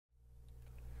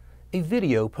A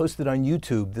video posted on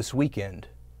YouTube this weekend,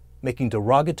 making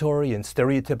derogatory and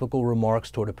stereotypical remarks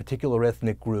toward a particular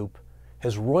ethnic group,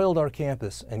 has roiled our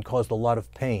campus and caused a lot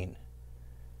of pain.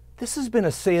 This has been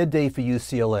a sad day for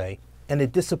UCLA and a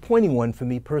disappointing one for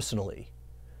me personally.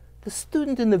 The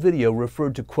student in the video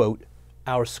referred to, quote,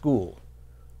 our school.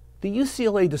 The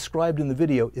UCLA described in the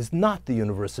video is not the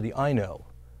university I know.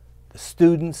 The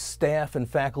students, staff, and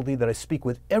faculty that I speak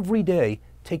with every day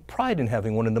take pride in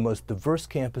having one of the most diverse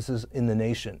campuses in the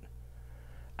nation.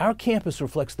 Our campus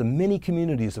reflects the many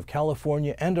communities of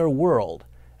California and our world,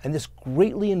 and this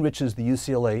greatly enriches the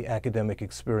UCLA academic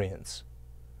experience.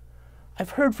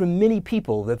 I've heard from many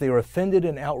people that they are offended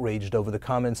and outraged over the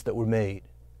comments that were made.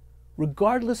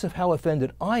 Regardless of how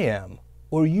offended I am,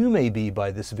 or you may be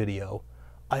by this video,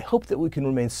 I hope that we can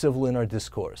remain civil in our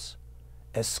discourse.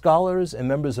 As scholars and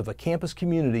members of a campus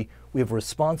community, we have a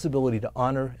responsibility to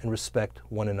honor and respect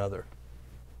one another.